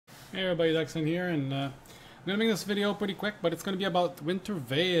Hey everybody, DXUN here, and I'm going to make this video pretty quick, but it's going to be about Winter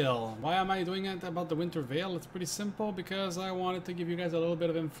Veil. Why am I doing it about the Winter Veil? It's pretty simple, because I wanted to give you guys a little bit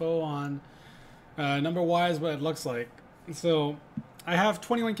of info on number-wise what it looks like. So, I have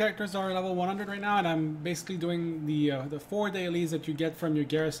 21 characters that are level 100 right now, and I'm basically doing the 4 dailies that you get from your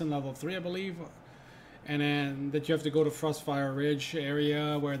garrison level 3, I believe, and then that you have to go to Frostfire Ridge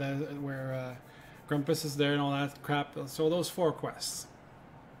area where Grumpus is there and all that crap. So those 4 quests.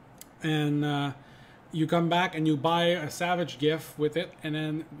 And you come back and you buy a Savage Gift with it, and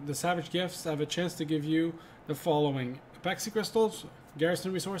then the Savage Gifts have a chance to give you the following: Apex Crystals,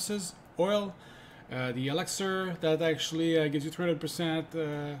 Garrison Resources, Oil, the Elixir that actually gives you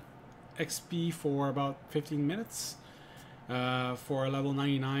 300% XP for about 15 minutes for level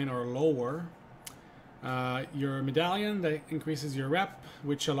 99 or lower. Your Medallion that increases your rep,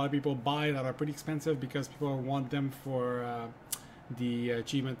 which a lot of people buy that are pretty expensive because people want them for the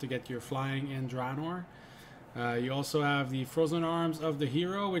achievement to get your flying in Draenor. You also have the Frozen Arms of the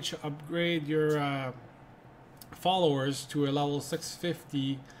Hero, which upgrade your followers to a level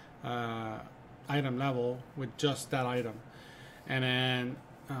 650 item level with just that item. And then,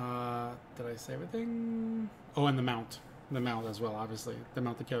 did I say everything? Oh, and the mount as well, obviously, the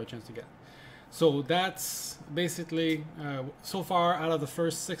mount that you have a chance to get. So that's basically so far out of the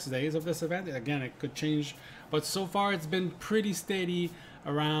first 6 days of this event. Again, it could change, but so far it's been pretty steady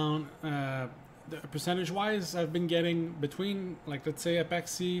around percentage-wise. I've been getting between, like, let's say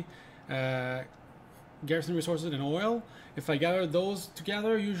Apexi, Garrison Resources, and Oil. If I gather those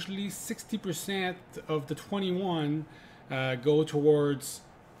together, usually 60% of the 21 go towards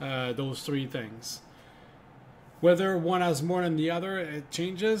those 3 things. Whether one has more than the other, it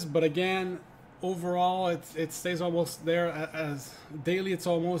changes, but again, overall it stays almost there. As daily, it's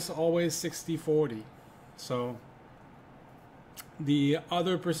almost always 60-40. So the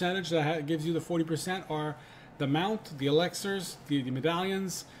other percentage that gives you the 40% are the mount, the elixirs, the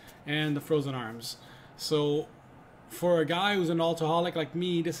medallions, and the frozen arms. So for a guy who's an alcoholic like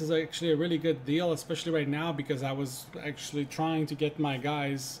me, this is actually a really good deal, especially right now, because I was actually trying to get my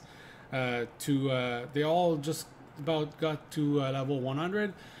guys they all just about got to level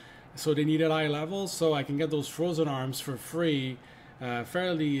 100, so they needed high levels, so I can get those frozen arms for free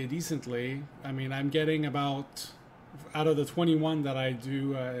fairly decently. I mean, I'm getting about, out of the 21 that I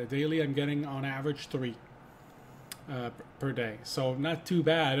do daily, I'm getting on average 3 per day, so not too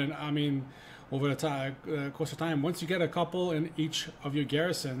bad. And I mean, over the course of time, once you get a couple in each of your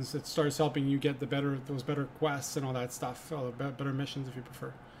garrisons, it starts helping you get those better quests and all that stuff, or better missions if you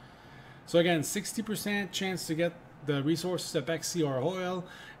prefer. So again, 60% chance to get the resources at Apexi or Oil,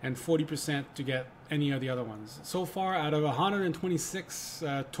 and 40% to get any of the other ones. So far, out of 126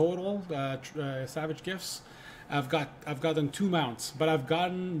 total Savage Gifts, I've gotten 2 mounts, but I've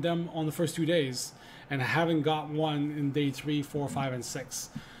gotten them on the first 2 days, and I haven't got one in day 3, 4, 5, and 6.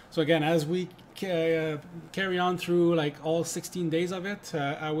 So again, as we carry on through like all 16 days of it,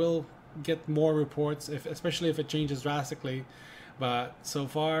 I will get more reports, especially if it changes drastically. But so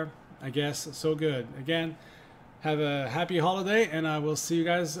far, I guess so good. Again, have a happy holiday, and I will see you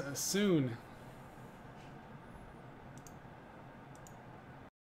guys soon.